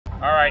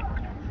All right,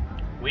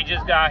 we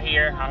just got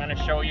here. I'm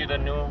gonna show you the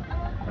new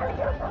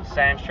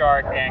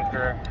Sandshark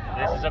anchor.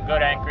 This is a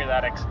good anchor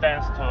that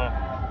extends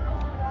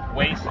to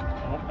waist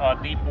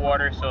deep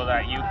water so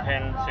that you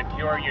can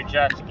secure your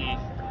jet ski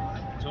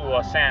to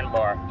a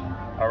sandbar.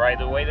 All right,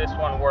 the way this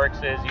one works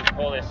is you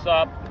pull this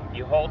up,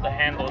 you hold the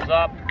handles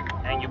up,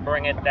 and you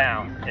bring it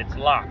down. It's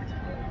locked,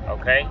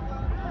 okay?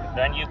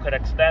 Then you could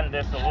extend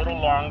this a little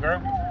longer,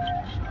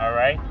 all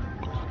right?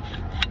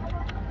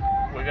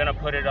 We're gonna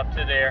put it up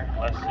to there.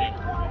 Let's see.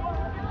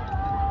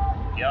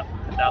 Yep,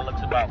 that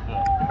looks about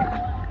good.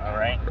 All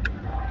right.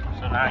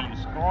 So now you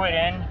screw it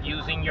in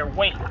using your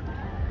weight.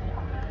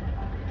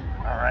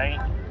 All right.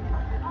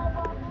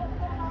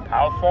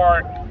 How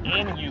far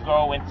in you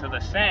go into the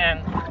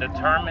sand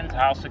determines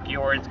how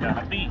secure it's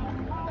gonna be.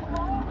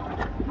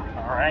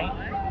 All right.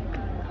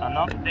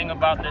 Another thing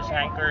about this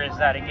anchor is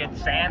that it gets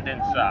sand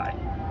inside.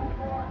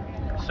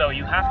 So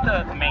you have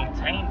to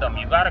maintain them.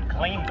 You gotta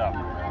clean them,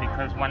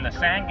 because when the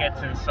sand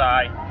gets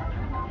inside,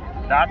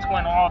 that's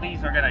when all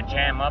these are gonna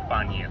jam up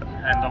on you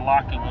and the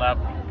locking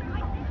level.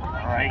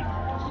 All right,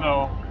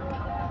 so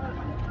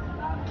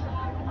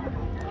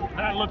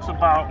that looks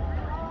about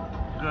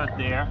good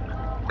there.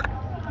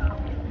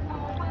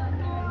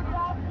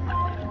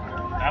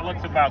 That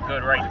looks about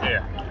good right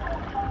there.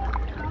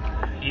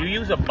 You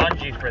use a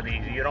bungee for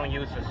these. You don't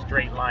use a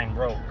straight line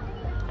rope,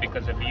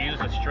 because if you use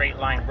a straight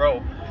line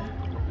rope,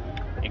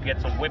 it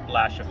gets a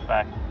whiplash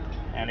effect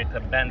and it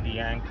could bend the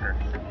anchor.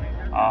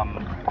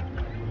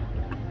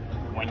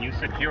 When you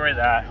secure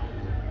that,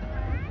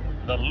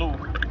 the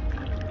loop,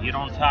 you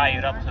don't tie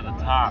it up to the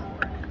top,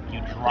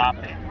 you drop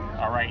it.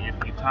 All right, if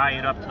you tie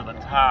it up to the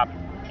top,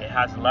 it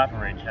has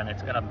leverage and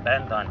it's gonna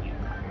bend on you.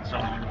 So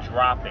you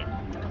drop it,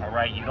 all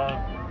right? You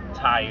don't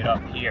tie it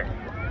up here.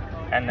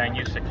 And then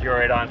you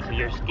secure it onto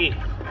your ski.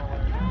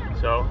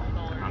 So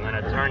I'm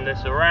gonna turn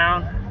this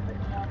around,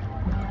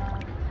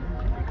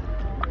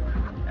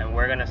 and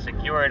we're gonna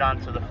secure it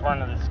onto the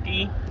front of the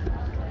ski.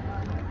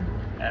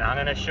 And I'm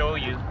gonna show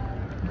you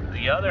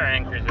the other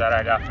anchors that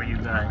I got for you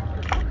guys.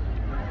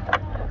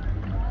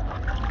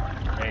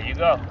 There you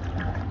go.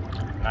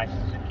 Nice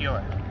and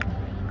secure.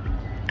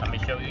 Let me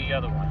show you the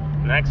other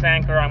one. The next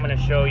anchor I'm gonna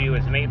show you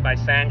is made by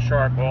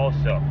Sandshark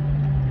also.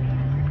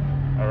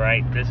 All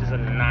right, this is a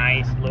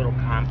nice little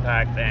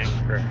compact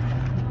anchor.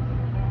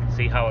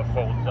 See how it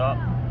folds up?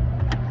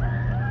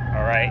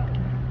 All right,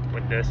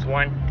 with this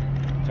one,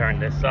 turn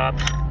this up,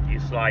 you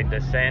slide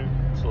this in,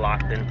 it's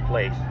locked in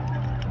place.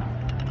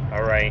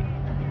 All right,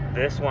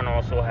 this one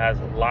also has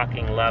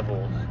locking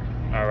levels.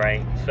 All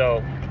right,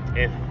 so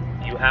if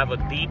you have a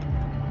deep,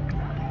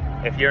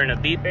 if you're in a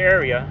deep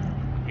area,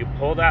 you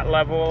pull that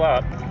level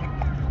up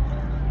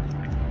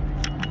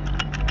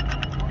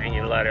and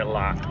you let it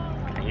lock.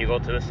 And you go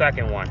to the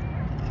second one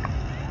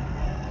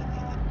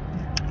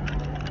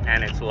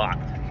and it's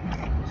locked.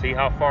 See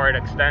how far it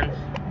extends?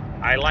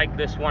 I like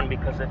this one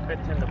because it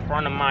fits in the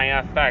front of my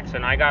FX,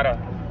 and I got a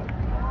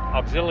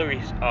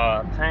auxiliary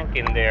tank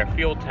in there,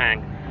 fuel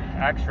tank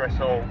extra,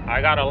 so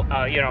I got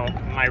a you know,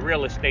 my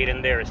real estate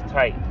in there is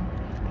tight.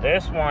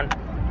 This one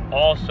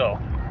also,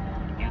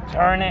 you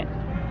turn it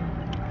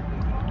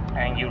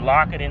and you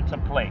lock it into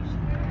place.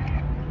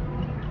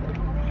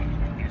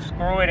 You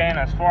screw it in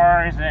as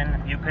far as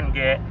in you can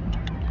get,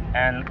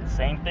 and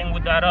same thing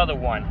with that other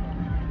one.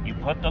 You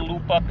put the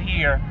loop up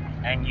here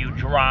and you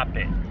drop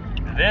it.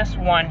 This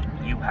one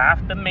you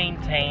have to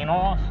maintain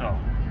also,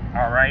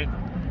 all right?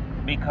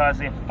 Because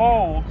it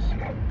folds,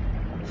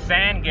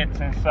 sand gets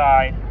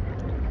inside,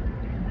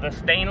 the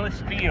stainless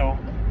steel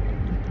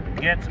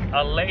gets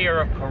a layer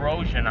of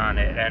corrosion on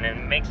it, and it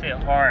makes it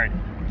hard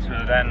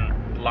to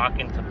then lock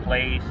into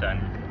place and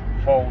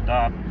fold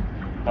up.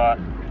 But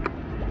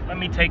let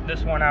me take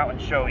this one out and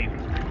show you.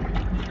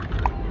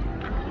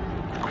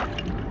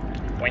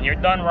 When you're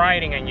done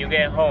riding and you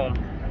get home,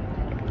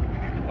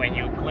 when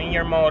you clean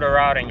your motor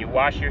out and you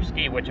wash your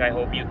ski, which I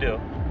hope you do,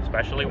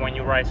 especially when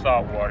you ride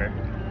saltwater,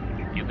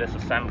 you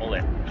disassemble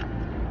it,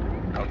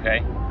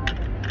 okay?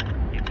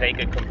 You take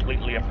it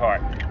completely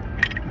apart,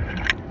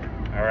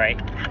 all right?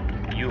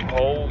 You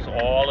hose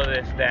all of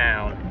this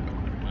down,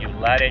 you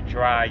let it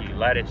dry, you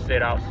let it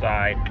sit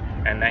outside,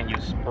 and then you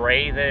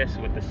spray this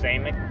with the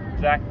same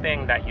exact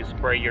thing that you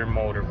spray your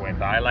motor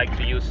with. I like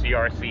to use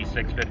CRC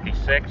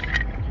 656.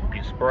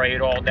 You spray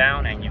it all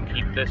down and you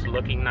keep this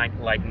looking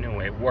like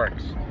new. It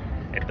works.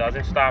 It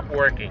doesn't stop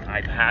working.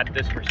 I've had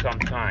this for some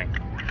time.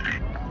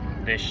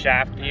 This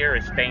shaft here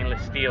is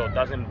stainless steel. It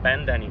doesn't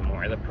bend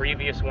anymore. The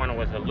previous one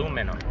was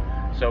aluminum,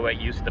 so it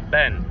used to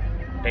bend.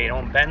 They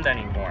don't bend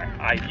anymore.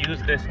 I've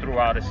used this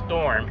throughout a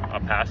storm, a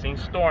passing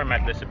storm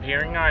at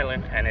Disappearing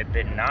Island, and it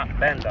did not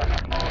bend on me.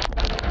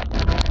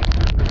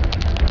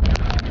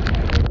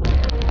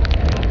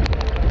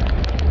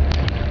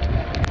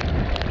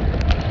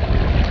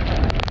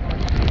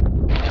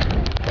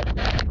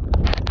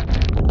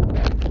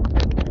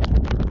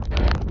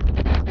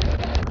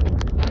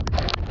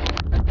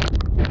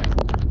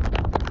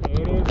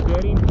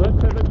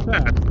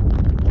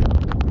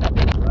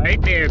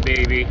 Right there,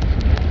 baby.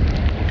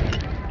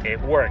 It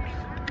works.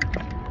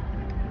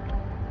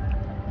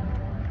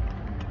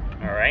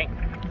 right?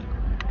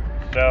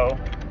 So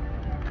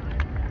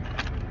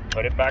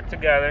put it back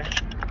together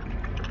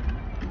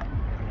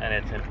and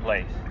it's in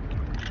place.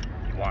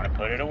 You want to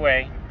put it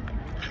away.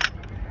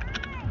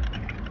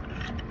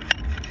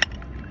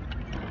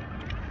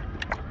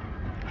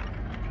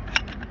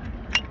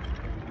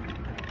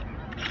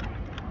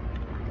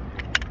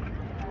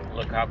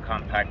 Look how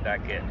compact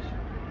that gets.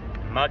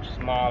 Much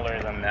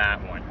smaller than that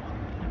one,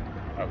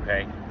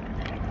 okay?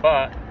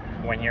 But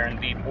when you're in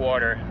deep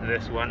water,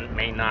 this one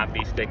may not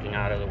be sticking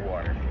out of the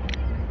water.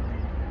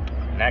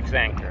 Next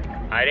anchor.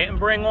 I didn't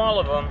bring all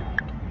of them,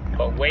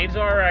 but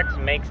wavesrx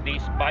makes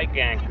these spike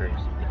anchors.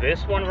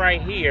 This one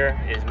right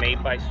here is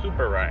made by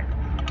SuperRag.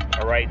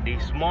 All right,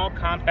 these small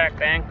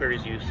compact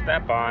anchors you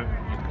step on,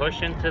 you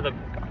push into the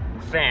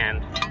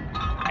sand,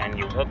 and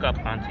you hook up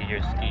onto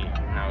your ski.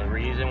 Now the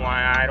reason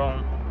why I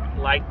don't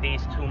like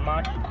these too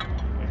much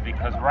is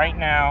because right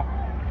now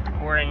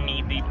we're in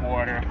knee-deep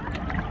water.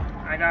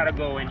 I gotta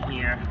go in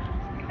here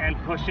and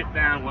push it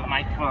down with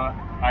my foot.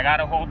 I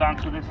gotta hold on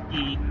to the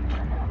ski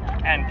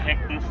and kick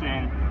this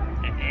in.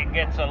 It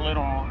gets a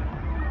little,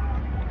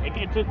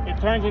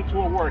 it turns into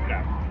a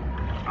workout.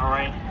 All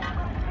right.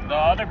 The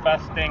other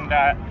best thing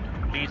that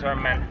these are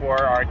meant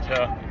for are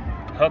to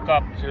hook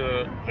up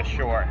to the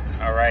shore.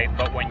 All right.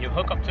 But when you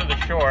hook up to the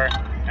shore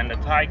and the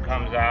tide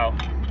comes out,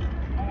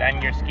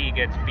 then your ski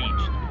gets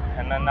beached,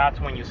 and then that's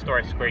when you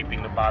start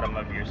scraping the bottom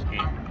of your ski.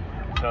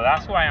 So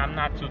that's why I'm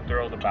not too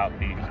thrilled about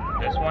these.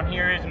 This one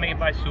here is made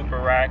by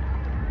SuperRag.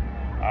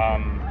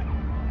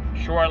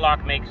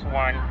 Shorelock makes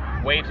one.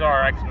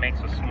 wavesrx makes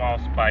a small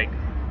spike.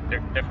 They're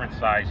different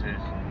sizes.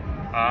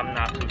 I'm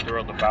not too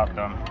thrilled about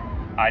them.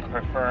 I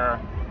prefer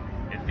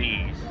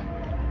these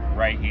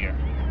right here.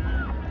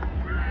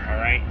 All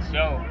right,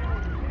 so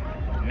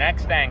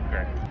next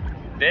anchor.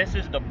 This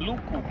is the Blue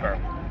Cooper.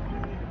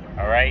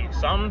 All right,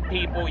 some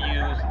people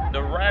use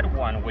the red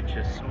one, which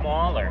is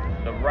smaller.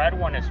 The red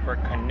one is for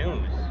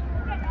canoes.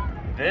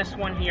 This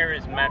one here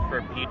is meant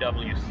for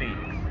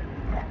PWCs.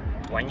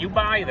 When you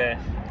buy this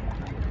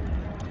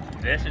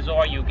is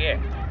all you get,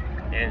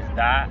 is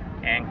that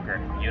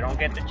anchor. You don't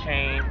get the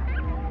chain,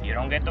 you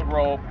don't get the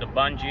rope, the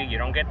bungee, you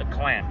don't get the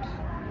clamps.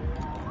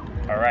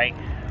 All right,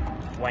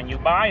 when you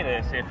buy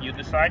this, if you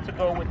decide to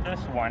go with this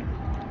one,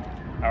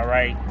 all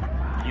right,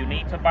 you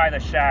need to buy the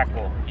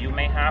shackle. You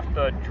may have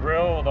to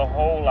drill the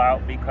hole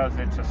out because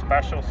it's a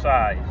special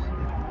size.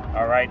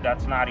 All right,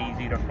 that's not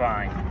easy to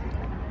find.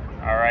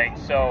 All right,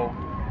 so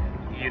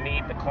you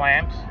need the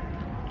clamps.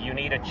 You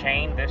need a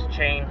chain. This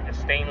chain is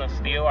stainless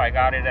steel. I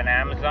got it in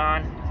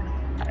Amazon,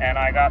 and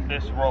I got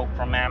this rope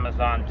from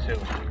Amazon too.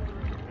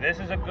 This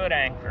is a good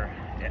anchor.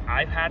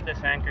 I've had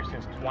this anchor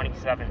since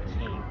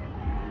 2017.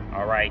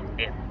 All right,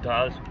 it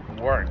does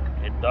work.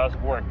 It does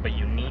work, but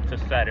you need to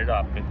set it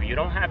up. If you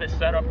don't have it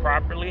set up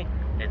properly,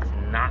 it's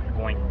not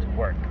going to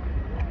work.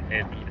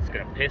 It's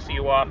gonna piss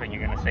you off, and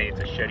you're gonna say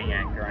it's a shitty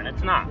anchor, and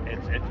it's not.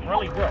 It's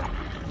really good.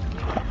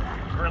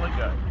 It's really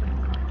good.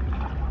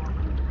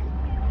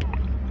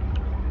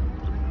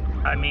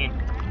 I mean,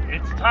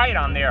 it's tight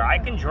on there. I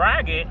can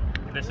drag it.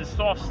 This is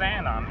soft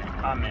sand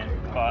I'm in,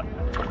 but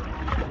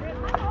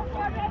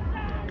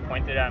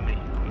point it at me.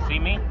 You see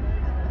me?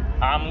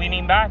 I'm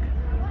leaning back.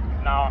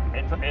 Now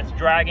it's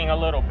dragging a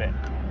little bit,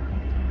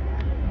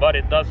 but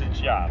it does its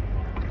job.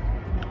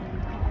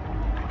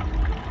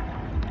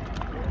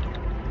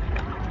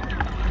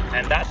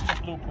 And that's the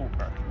Blue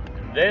Cooper.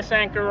 This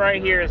anchor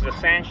right here is the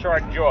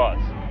Sandshark Jaws.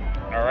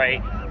 All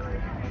right,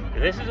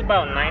 this is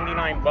about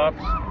 99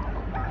 bucks.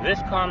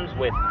 This comes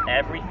with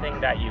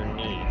everything that you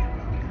need.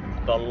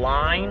 The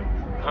line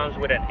comes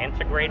with an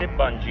integrated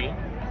bungee.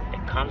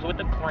 It comes with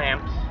the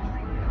clamps.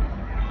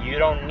 You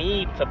don't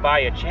need to buy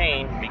a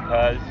chain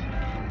because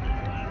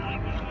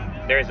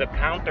there's a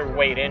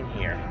counterweight in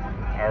here.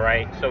 All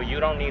right, so you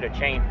don't need a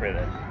chain for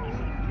this.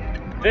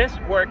 This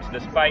works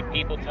despite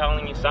people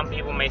telling you. Some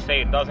people may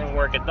say it doesn't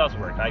work. It does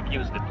work. I've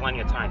used it plenty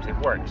of times. It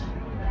works.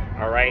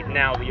 All right,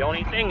 now the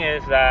only thing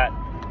is that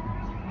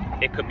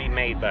it could be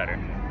made better.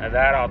 Now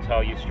that I'll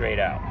tell you straight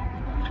out.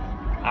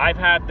 I've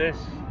had this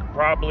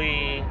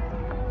probably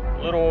a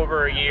little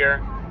over a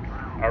year.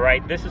 All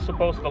right, this is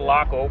supposed to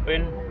lock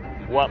open.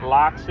 What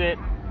locks it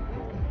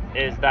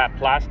is that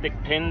plastic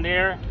pin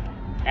there,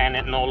 and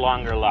it no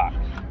longer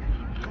locks.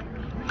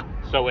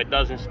 So it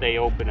doesn't stay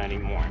open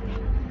anymore.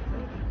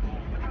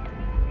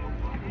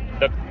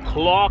 The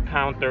claw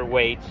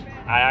counterweights,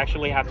 I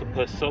actually have to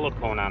put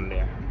silicone on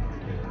there.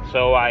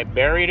 So I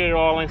buried it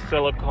all in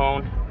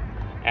silicone,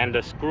 and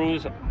the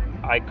screws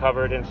I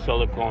covered in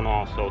silicone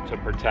also to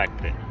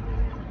protect it.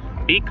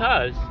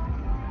 Because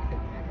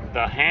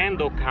the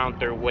handle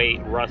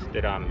counterweight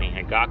rusted on me.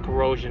 It got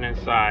corrosion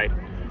inside.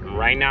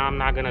 Right now I'm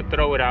not gonna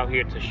throw it out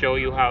here to show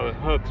you how it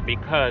hooks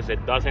because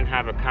it doesn't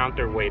have a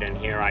counterweight in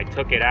here. I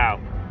took it out.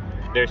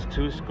 There's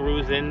 2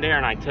 screws in there,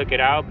 and I took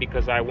it out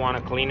because I want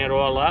to clean it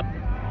all up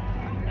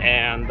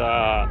and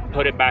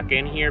put it back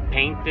in here,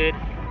 paint it,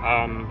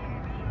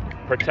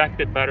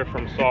 protect it better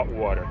from salt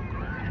water.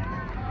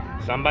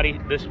 Somebody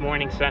this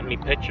morning sent me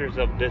pictures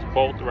of this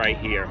bolt right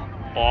here,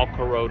 all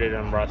corroded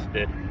and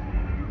rusted.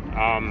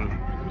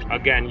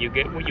 Again, you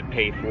get what you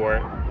pay for.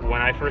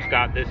 When I first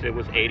got this, it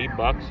was 80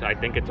 bucks. I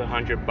think it's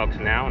 100 bucks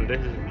now, and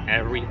this is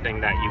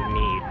everything that you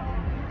need.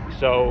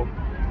 So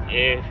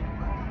if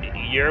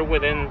you're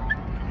within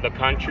the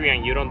country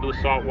and you don't do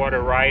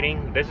saltwater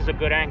riding, this is a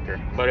good anchor.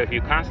 But if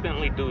you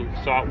constantly do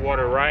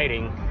saltwater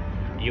riding,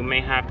 you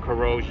may have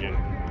corrosion,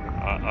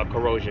 a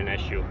corrosion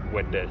issue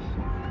with this.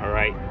 All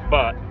right,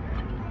 but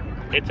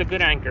it's a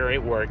good anchor.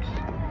 It works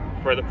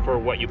for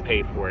what you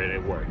pay for it.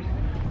 It works.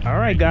 All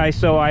right, guys,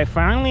 so I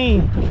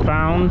finally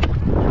found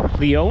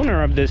the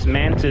owner of this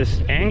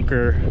Mantus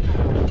anchor.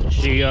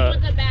 She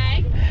with the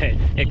bag.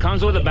 It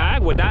comes with a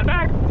bag. With that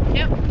bag?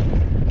 Yep.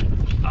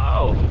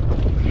 Oh,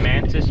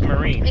 Mantus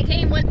Marine. It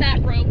came with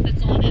that rope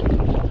that's on it.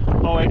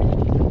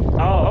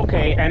 Oh,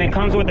 okay. And it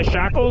comes with the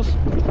shackles?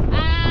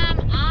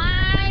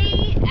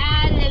 I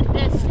added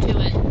this to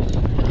it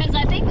because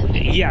I think.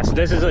 Yes,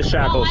 this is a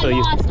shackle.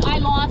 I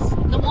lost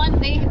the one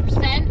they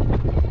sent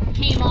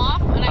came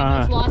off, and I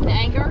just lost the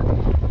anchor.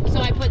 So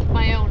I put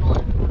my own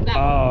on.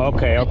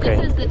 Okay, okay.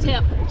 This is the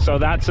tip. So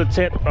that's a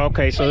tip.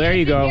 Okay, so there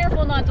you go. Be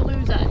careful not to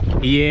lose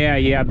that.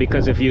 Yeah,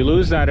 because if you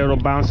lose that, it'll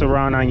bounce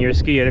around on your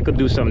ski. It could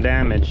do some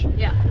damage.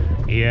 Yeah.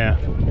 Yeah.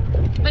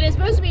 But it's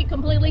supposed to be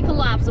completely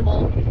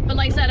collapsible. But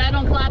like I said, I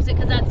don't collapse it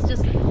because that's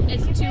just,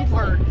 it's too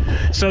hard.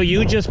 So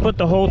you just put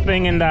the whole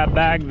thing in that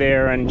bag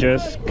there and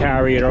just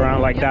carry it around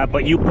like that.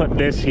 But you put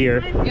this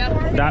here.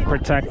 Yep. That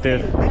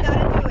protective. I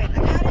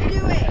gotta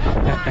do it.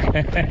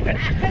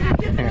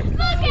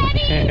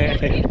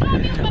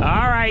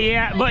 All right,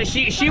 yeah, but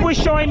she was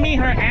showing me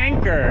her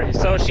anchor,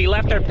 so she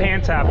left her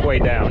pants halfway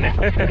down.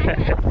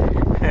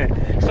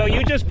 So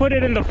you just put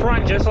it in the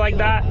front just like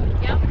that?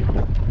 Yep,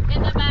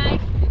 in the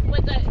bag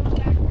with the,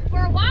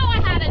 for a while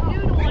I had a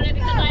noodle on it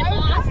because I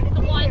lost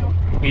the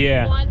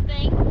one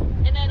thing,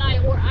 and then I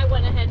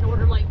went ahead and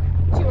ordered like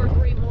 2 or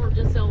 3 more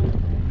just so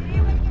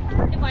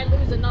if I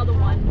lose another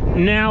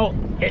one. Now,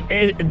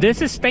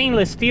 this is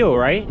stainless steel,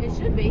 right? It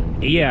should be.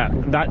 Yeah,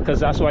 because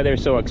that's why they're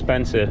so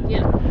expensive.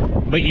 Yeah.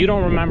 But you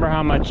don't remember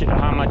how much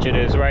it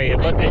is, right?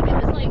 But I think it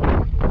was like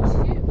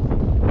 2.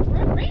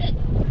 Rated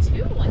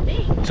 2, I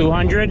think.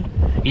 200?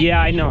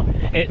 Yeah, I know.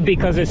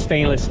 Because it's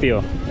stainless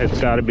steel.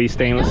 It's got to be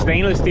stainless.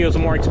 Stainless steel is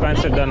more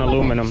expensive than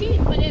aluminum.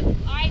 Cheap, but if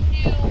I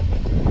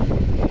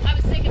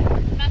was thinking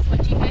messing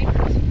with cheap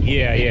anchors.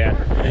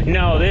 Yeah.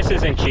 No, this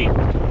isn't cheap.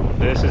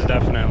 This is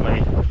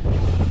definitely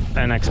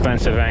an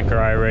expensive anchor.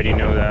 I already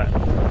knew that.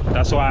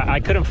 That's why I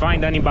couldn't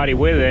find anybody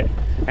with it,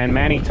 and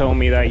Manny told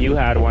me that you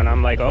had one.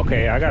 I'm like,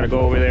 okay, I gotta go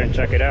over there and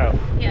check it out.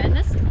 Yeah, and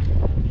this,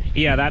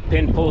 yeah, that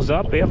pin pulls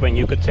up, yep, and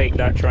you could take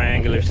that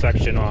triangular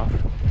section off.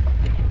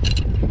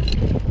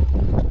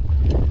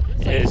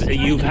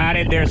 You've had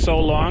it there so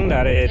long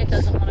that it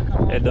doesn't want to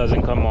come off. It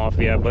doesn't come off,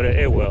 yeah, but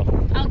it will.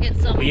 I'll get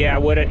some. Yeah,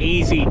 with an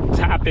easy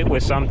tap it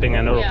with something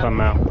and it'll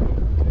come out.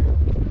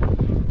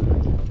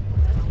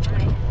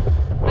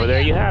 Well,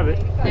 there you have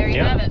it. There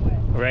you have it.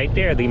 Right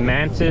there, the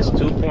Mantus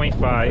 2.5.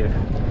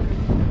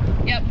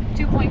 Yep,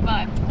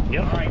 2.5.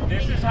 Yep. All right,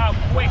 this is how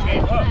quick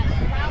it hooks.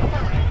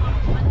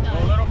 Go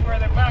a little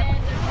further back.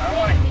 I don't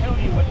want to kill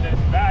you with this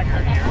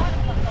bagger here.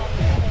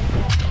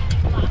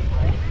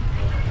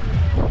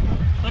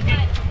 Look at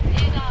it.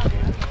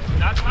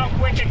 That's how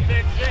quick it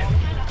digs in.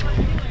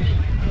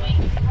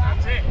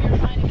 That's it.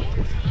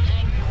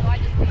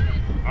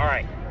 All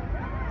right.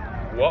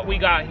 What we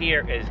got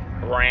here is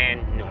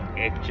brand new.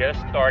 It just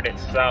started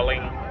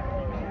selling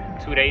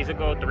 2 days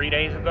ago, 3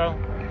 days ago.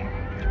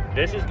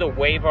 This is the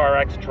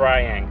wavesrx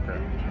Trianchor.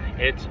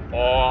 It's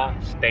all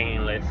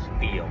stainless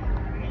steel,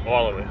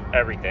 all of it,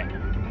 everything.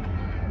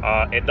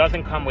 It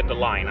doesn't come with the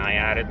line. I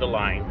added the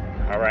line.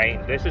 All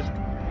right, this is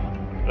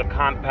the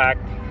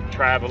compact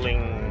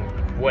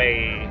traveling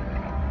way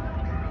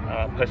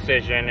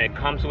precision. It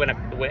comes in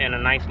a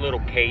nice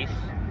little case.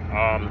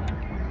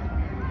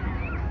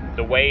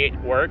 The way it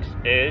works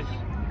is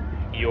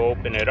you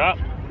open it up,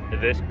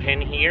 this pin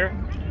here,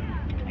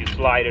 you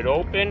slide it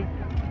open,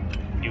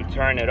 you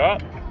turn it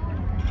up,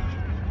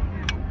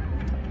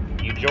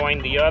 you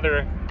join the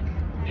other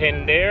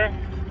pin there,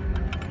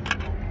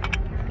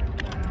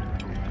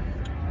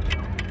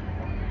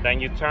 then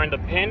you turn the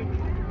pin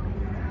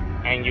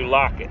and you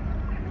lock it.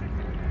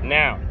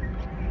 Now,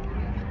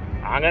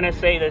 I'm gonna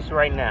say this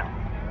right now.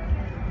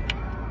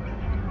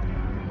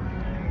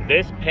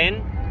 This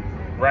pin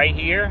right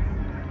here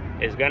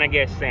is gonna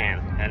get sand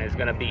and it's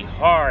gonna be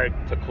hard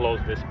to close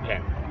this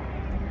pin.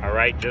 All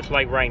right, just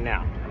like right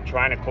now. I'm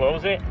trying to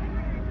close it,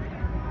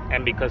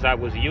 and because I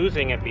was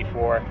using it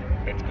before,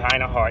 it's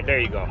kind of hard. There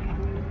you go.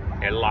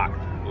 It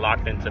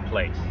locked into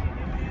place.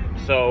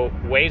 So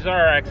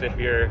wavesrx, if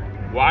you're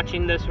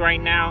watching this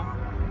right now,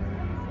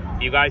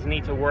 you guys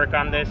need to work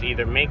on this.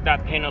 Either make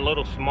that pin a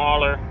little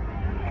smaller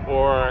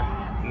or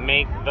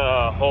make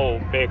the hole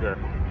bigger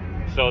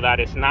so that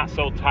it's not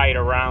so tight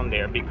around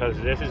there, because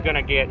this is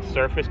gonna get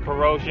surface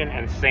corrosion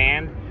and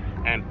sand,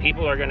 and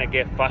people are gonna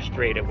get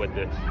frustrated with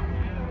this.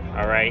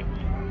 All right,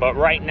 but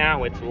right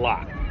now it's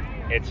locked.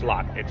 It's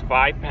locked. It's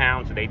 5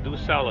 pounds. They do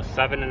sell a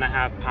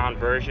 7.5 pound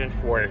version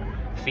for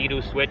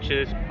seadoo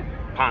switches,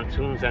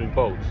 pontoons and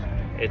boats.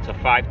 It's a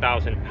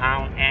 5,000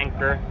 pound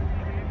anchor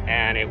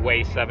and it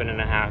weighs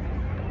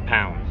 7.5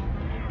 pounds.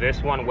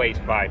 This one weighs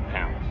 5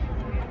 pounds.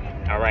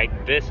 All right,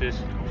 this is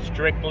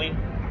strictly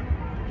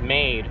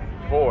made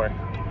for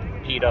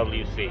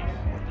PWCs.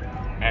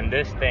 And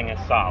this thing is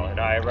solid.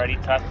 I already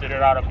tested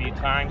it out a few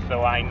times,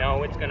 so I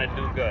know it's gonna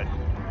do good.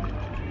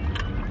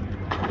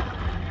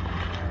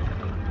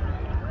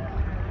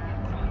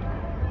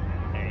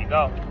 There you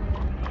go.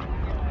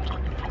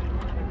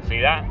 See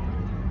that?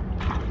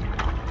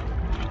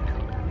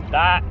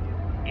 That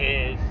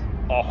is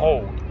a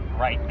hold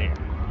right there.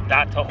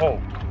 That's a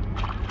hold.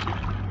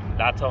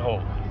 That's a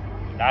hold.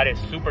 That is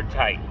super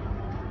tight.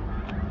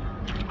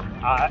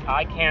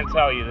 I can't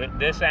tell you that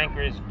this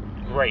anchor is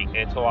great.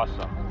 It's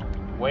awesome.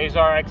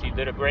 wavesrx, you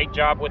did a great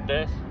job with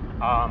this.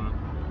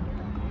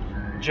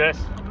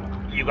 Just,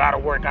 you gotta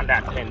work on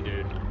that pin,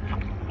 dude.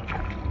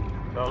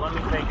 So let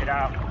me take it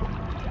out.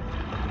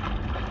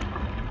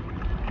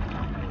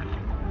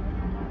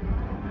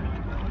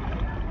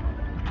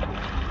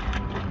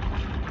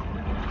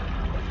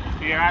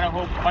 You got a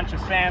whole bunch of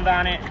sand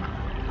on it.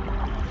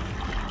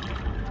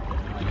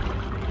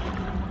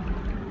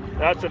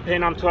 That's the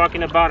pin I'm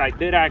talking about. I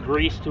did add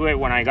grease to it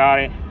when I got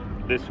it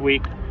this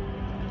week.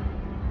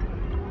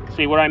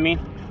 See what I mean?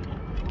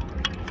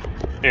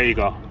 There you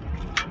go.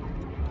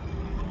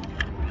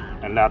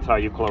 And that's how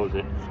you close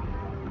it.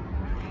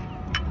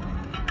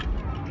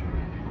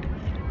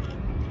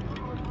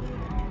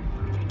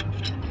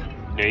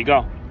 There you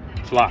go.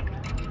 It's locked.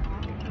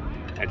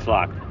 It's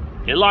locked.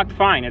 It locked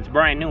fine. It's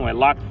brand new. It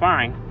locked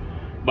fine.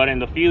 But in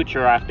the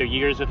future, after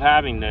years of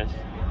having this,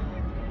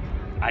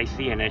 I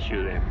see an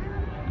issue there.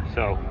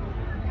 So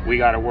we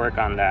got to work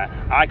on that.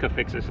 I could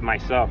fix this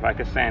myself. I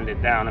could sand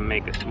it down and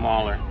make it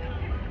smaller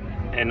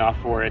enough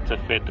for it to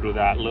fit through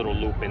that little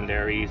loop in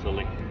there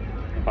easily.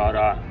 But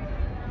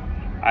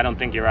I don't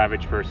think your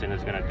average person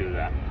is going to do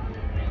that.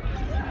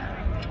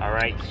 All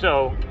right.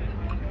 So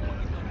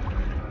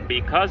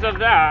because of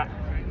that,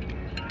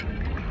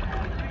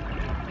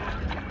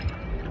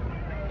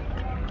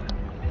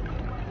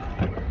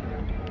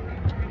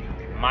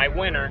 my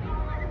winner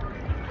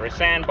for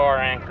sandbar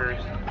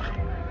anchors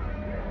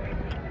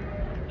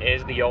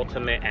is the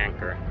ultimate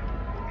anchor.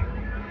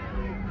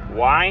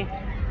 Why?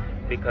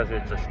 Because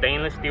it's a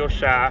stainless steel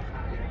shaft.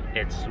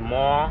 It's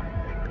small.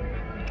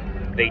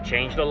 They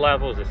changed the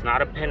levels. It's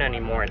not a pin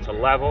anymore. It's a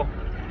level.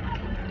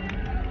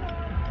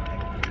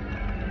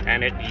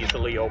 And it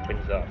easily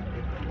opens up.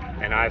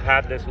 And I've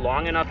had this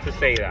long enough to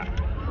say that.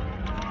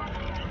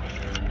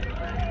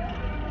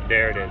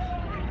 There it is.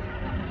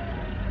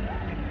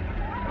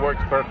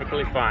 Works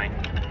perfectly fine.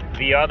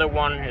 The other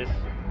one is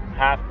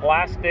half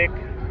plastic.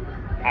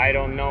 I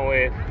don't know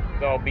if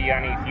there'll be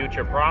any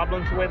future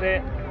problems with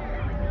it,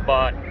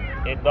 but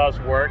it does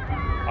work.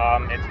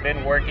 It's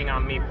been working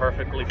on me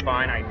perfectly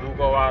fine. I do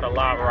go out a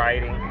lot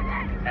riding,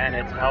 and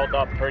it's held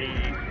up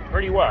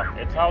pretty well.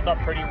 It's held up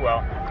pretty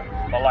well.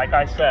 But like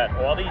I said,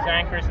 all these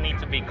anchors need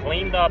to be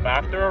cleaned up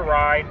after a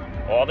ride.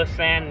 All the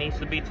sand needs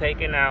to be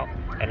taken out,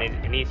 and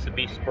it needs to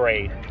be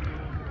sprayed.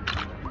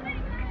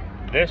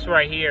 This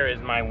right here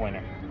is my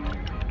winner.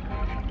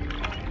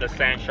 The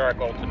Sandshark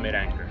Ultimate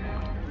Anchor.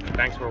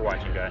 Thanks for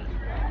watching, guys.